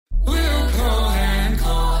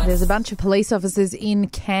There's a bunch of police officers in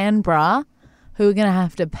Canberra who are going to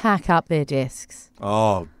have to pack up their desks.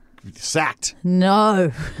 Oh, sacked.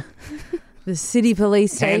 No. The city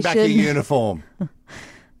police Hand station. back your uniform.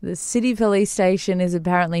 The city police station is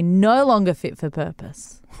apparently no longer fit for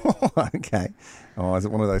purpose. Okay. Oh, is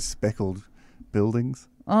it one of those speckled buildings?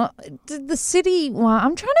 The city one,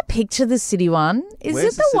 I'm trying to picture the city one. Is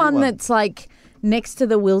Where's it the the city one one? that's like next to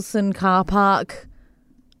the Wilson car park,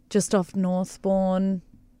 just off Northbourne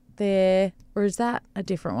there? Or is that a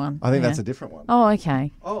different one? I think that's a different one. Oh,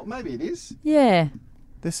 okay. Oh, maybe it is. Yeah.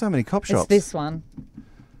 There's so many cop shops. It's this one.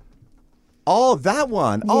 Oh, that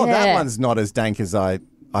one. Oh, that Yeah. one's not as dank as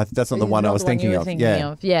that's not the one I was thinking of.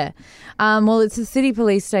 Yeah. Well, it's a city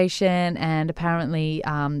police station, and apparently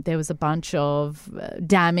there was a bunch of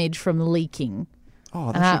damage from leaking.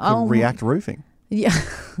 Oh, that should call React Roofing. Yeah.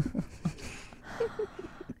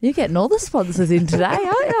 You're getting all the sponsors in today,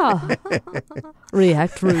 aren't you?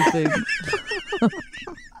 React Roofing.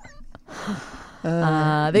 You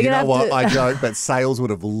know what? I joke, but sales would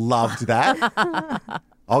have loved that.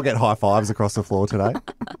 I'll get high fives across the floor today.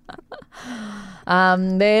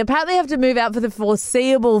 They apparently have to move out for the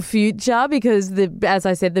foreseeable future because, as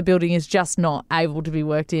I said, the building is just not able to be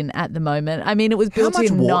worked in at the moment. I mean, it was built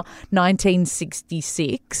in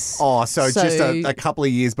 1966. Oh, so just a couple of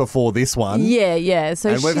years before this one. Yeah. So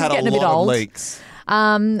and she's we've had getting a a bit lot old. of leaks.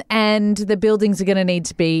 And the buildings are going to need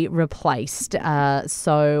to be replaced.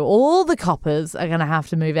 So all the coppers are going to have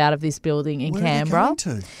to move out of this building in Canberra. Where are they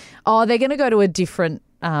going to? Oh, they're going to go to a different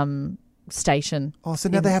station. Oh, so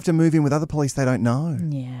now they have to move in with other police they don't know.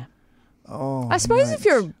 Yeah. Oh, I suppose mate. if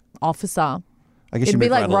you're an officer, I guess it'd you be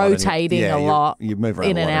move like around a lot rotating a lot You move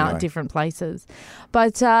around in a lot and out anyway. different places.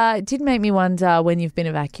 But it did make me wonder when you've been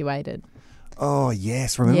evacuated. Oh,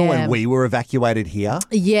 yes. Remember when we were evacuated here?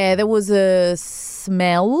 Yeah, there was a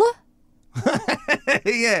smell.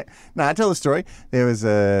 Yeah. No, I tell the story. There was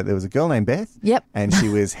a girl named Beth. Yep. And she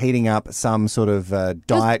was heating up some sort of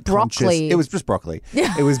diet conscious. broccoli. It was just broccoli.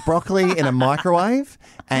 Yeah. It was broccoli in a microwave,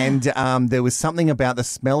 and there was something about the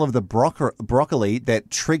smell of the broccoli that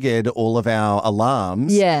triggered all of our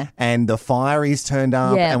alarms. Yeah. And the fireys turned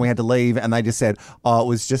up, Yeah. and we had to leave, and they just said, "Oh, it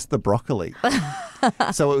was just the broccoli."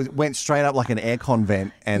 So it went straight up like an aircon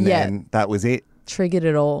vent, and then that was it. Triggered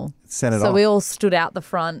it all. Sent it off. So we all stood out the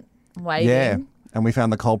front waiting. Yeah. And we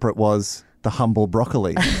found the culprit was the humble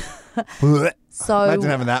broccoli. So imagine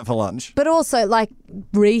having that for lunch. But also, like,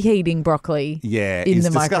 reheating broccoli Yeah, in it's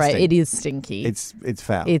the microwave, disgusting. it is stinky. It's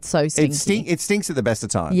foul. It's so stinky. It stinks at the best of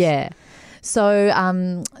times. Yeah.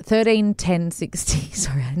 So 13 10 60.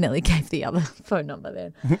 Sorry, I nearly gave the other phone number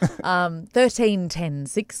then. 13 10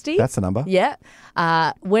 60. That's the number. Yeah.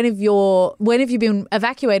 When have you been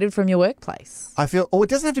evacuated from your workplace? I feel. Oh, it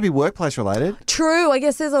doesn't have to be workplace related. True. I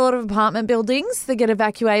guess there's a lot of apartment buildings that get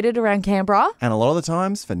evacuated around Canberra. And a lot of the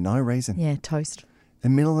times for no reason. Yeah, toast.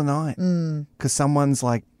 In the middle of the night. Because someone's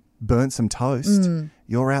like burnt some toast.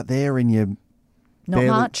 You're out there in your Not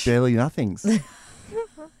much. barely nothings.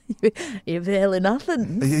 You're barely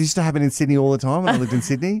nothing. It used to happen in Sydney all the time when I lived in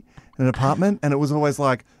Sydney in an apartment, and it was always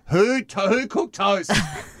like, who cooked toast?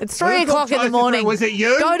 It's 3 o'clock in the morning. Was it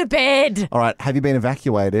you? Go to bed. All right, have you been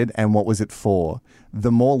evacuated, and what was it for?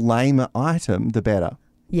 The more lame item, the better.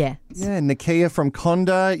 Yeah. Yeah, Nakia from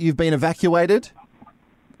Conda, you've been evacuated?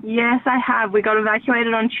 Yes, I have. We got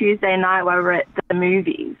evacuated on Tuesday night while we were at the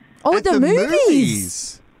movies. Oh, At the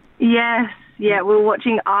movies. Yes. Yeah, we were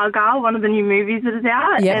watching Argyle, one of the new movies that is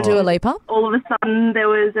out. Yeah, and Dua Lipa. all of a sudden there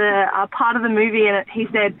was a part of the movie and he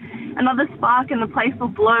said, another spark and the place will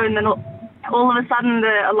blow, and then all of a sudden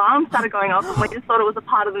the alarm started going off and we just thought it was a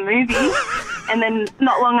part of the movie. And then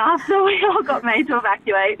not long after we all got made to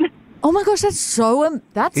evacuate. Oh my gosh, that's so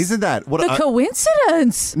that's Isn't that what the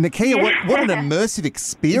coincidence? Nakia, what an immersive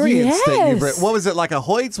experience that you've Yes. what was it, like a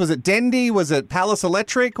Hoyts? Was it Dendy? Was it Palace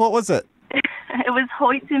Electric? What was it? It was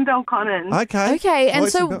Hoyts in Belconnen. Okay. And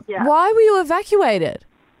Hoyts so Yeah. why were you evacuated?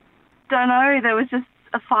 Don't know. There was just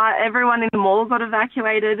a fire. Everyone in the mall got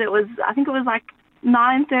evacuated. I think it was like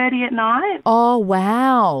 9:30 at night. Oh,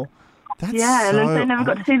 wow. That's Yeah, and then so they never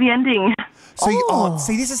got to see the ending. So,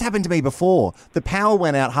 see, this has happened to me before. The power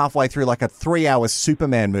went out halfway through like a 3-hour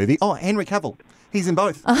Superman movie. Oh, Henry Cavill. He's in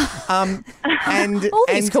both. And All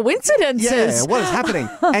these coincidences. Yeah, what is happening?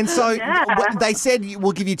 And so they said,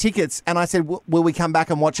 we'll give you tickets. And I said, will we come back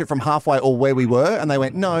and watch it from halfway or where we were? And they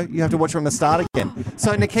went, no, you have to watch it from the start again.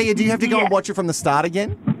 So, Nakia, do you have to go and watch it from the start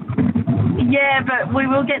again? Yeah, but we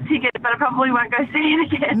will get tickets, but I probably won't go see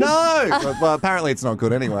it again. No. Well, apparently it's not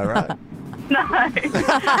good anyway, right? No.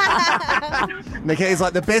 Nakia's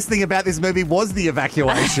like, the best thing about this movie was the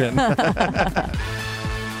evacuation.